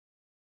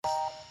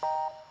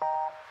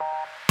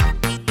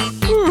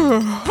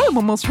I'm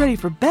almost ready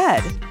for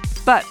bed.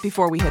 But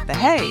before we hit the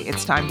hay,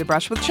 it's time to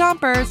brush with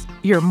Chompers,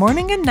 your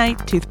morning and night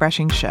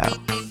toothbrushing show.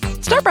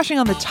 Start brushing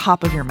on the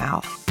top of your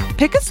mouth.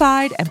 Pick a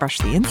side and brush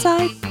the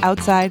inside,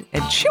 outside,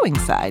 and chewing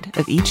side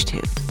of each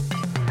tooth.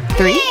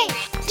 3,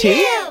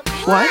 2,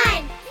 1,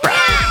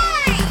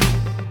 brush.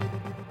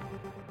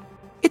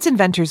 It's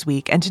Inventors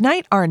Week, and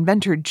tonight our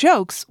inventor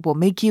jokes will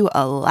make you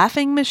a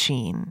laughing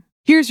machine.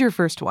 Here's your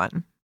first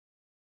one.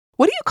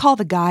 What do you call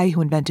the guy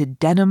who invented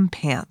denim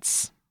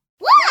pants?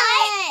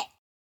 What?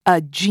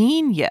 A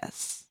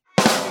genius.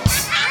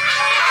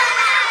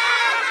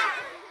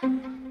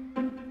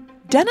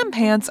 Denim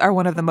pants are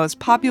one of the most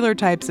popular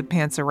types of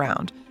pants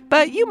around,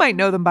 but you might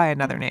know them by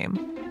another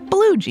name,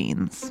 blue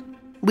jeans.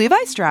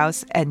 Levi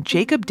Strauss and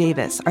Jacob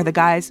Davis are the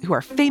guys who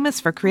are famous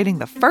for creating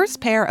the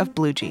first pair of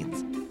blue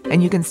jeans,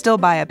 and you can still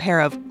buy a pair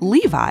of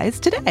Levi's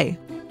today.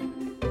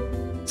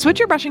 Switch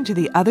your brushing to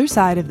the other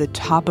side of the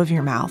top of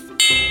your mouth,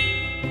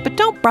 but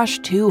don't brush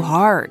too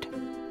hard.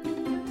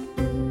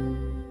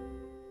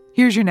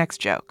 Here's your next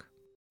joke.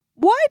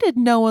 Why did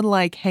no one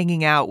like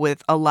hanging out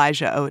with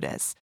Elijah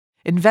Otis,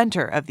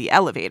 inventor of the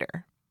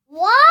elevator?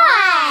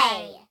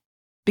 Why?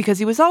 Because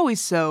he was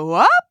always so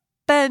up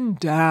and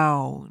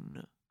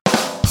down.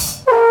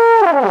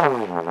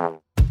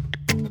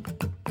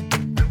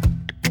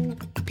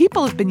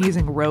 People have been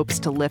using ropes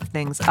to lift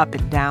things up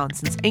and down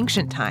since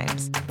ancient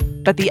times,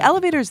 but the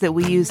elevators that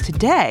we use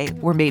today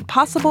were made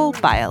possible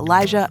by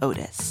Elijah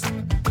Otis.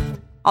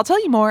 I'll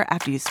tell you more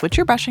after you switch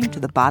your brushing to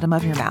the bottom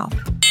of your mouth.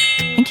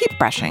 And keep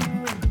brushing.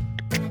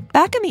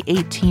 Back in the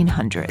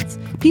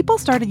 1800s, people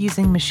started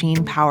using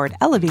machine-powered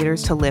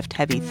elevators to lift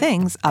heavy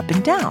things up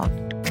and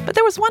down. But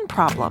there was one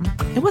problem.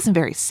 It wasn't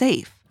very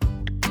safe.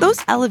 Those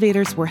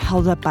elevators were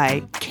held up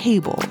by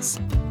cables.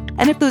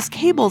 And if those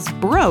cables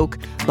broke,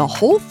 the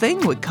whole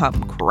thing would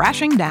come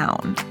crashing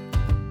down.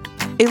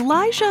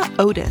 Elijah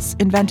Otis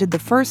invented the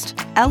first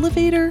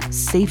elevator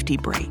safety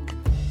brake.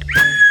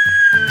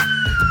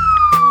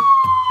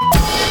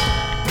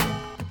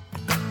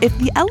 If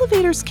the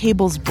elevator's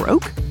cables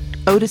broke,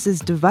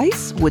 Otis's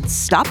device would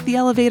stop the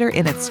elevator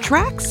in its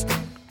tracks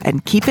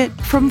and keep it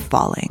from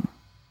falling.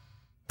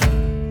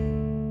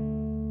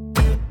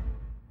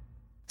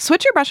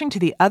 Switch your brushing to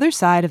the other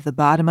side of the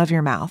bottom of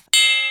your mouth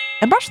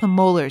and brush the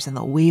molars in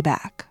the way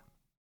back.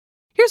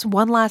 Here's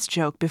one last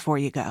joke before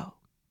you go.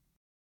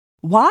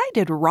 Why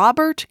did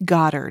Robert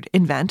Goddard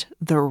invent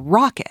the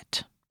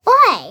rocket?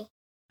 Why?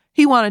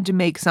 He wanted to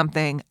make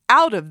something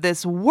out of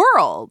this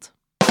world.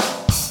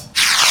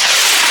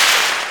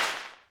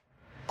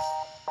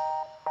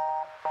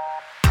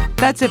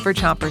 That's it for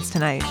Chompers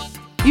tonight.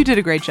 You did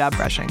a great job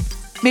brushing.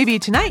 Maybe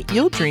tonight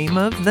you'll dream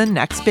of the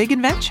next big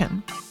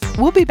invention.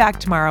 We'll be back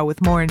tomorrow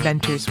with more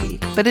Inventors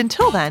Week. But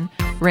until then,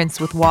 rinse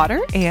with water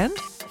and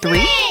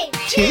 3,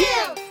 2,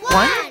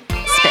 1,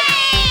 spit.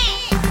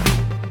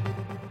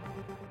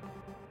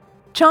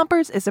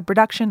 Chompers is a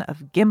production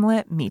of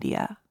Gimlet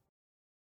Media.